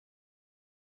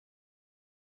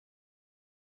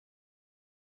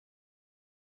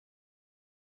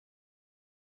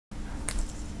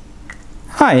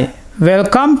Hi,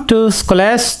 welcome to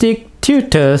Scholastic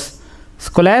Tutors,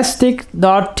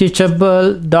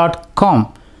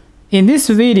 scholastic.teachable.com. In this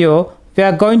video, we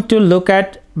are going to look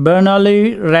at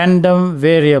Bernoulli random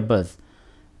variables,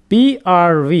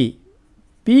 BRV.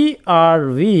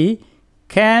 BRV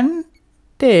can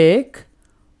take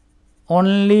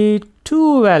only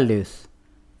two values.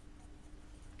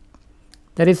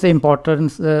 That is the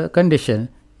important condition.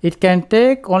 It can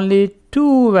take only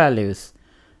two values.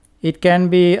 It can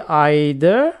be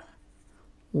either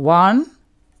 1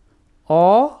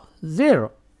 or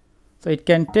 0. So it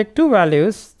can take two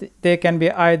values. They can be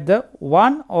either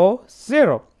 1 or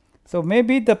 0. So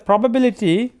maybe the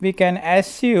probability, we can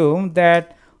assume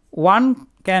that 1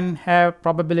 can have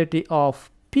probability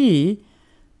of p,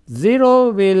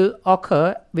 0 will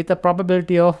occur with a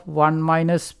probability of 1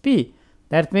 minus p.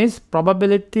 That means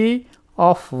probability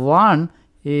of 1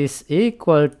 is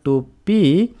equal to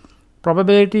p.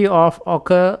 Probability of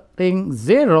occurring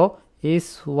 0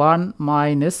 is 1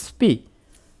 minus p.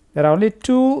 There are only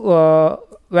two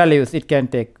values it can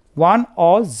take, 1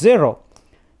 or 0.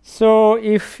 So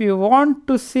if you want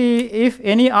to see if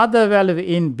any other value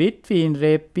in between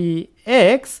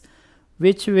px,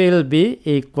 which will be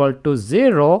equal to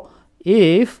 0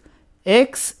 if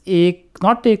x is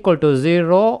not equal to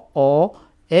 0 or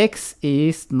x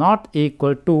is not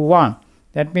equal to 1.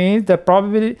 That means the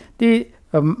probability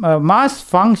mass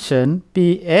function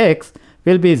px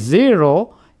will be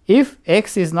 0 if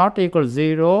x is not equal to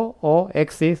 0 or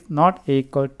x is not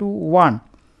equal to 1.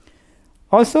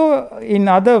 Also, in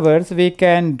other words, we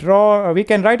can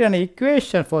write an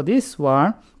equation for this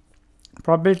one.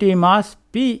 Probability mass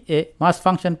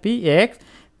function px,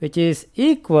 which is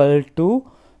equal to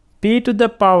p to the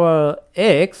power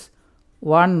x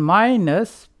 1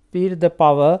 minus p to the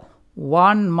power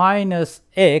 1 minus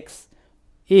x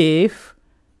if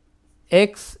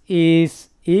x is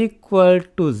equal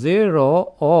to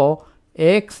 0 or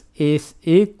x is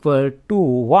equal to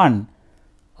 1,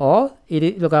 or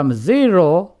it becomes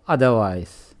 0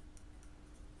 otherwise.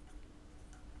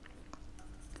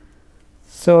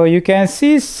 So you can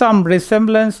see some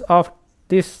resemblance of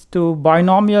this to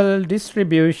binomial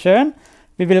distribution.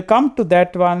 We will come to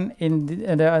that one in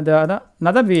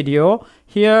another video.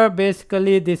 Here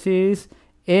basically this is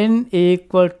n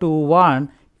equal to 1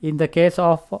 in the case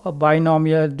of a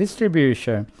binomial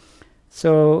distribution.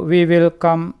 So we will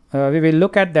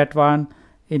look at that one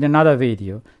in another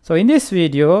video. So in this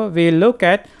video we look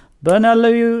at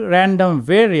Bernoulli random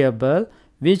variable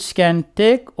which can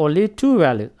take only two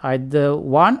values, either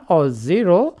 1 or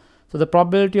 0. So the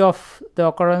probability of the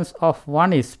occurrence of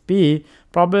 1 is p,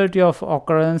 probability of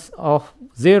occurrence of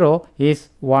 0 is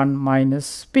 1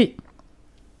 minus p.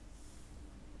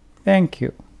 Thank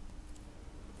you.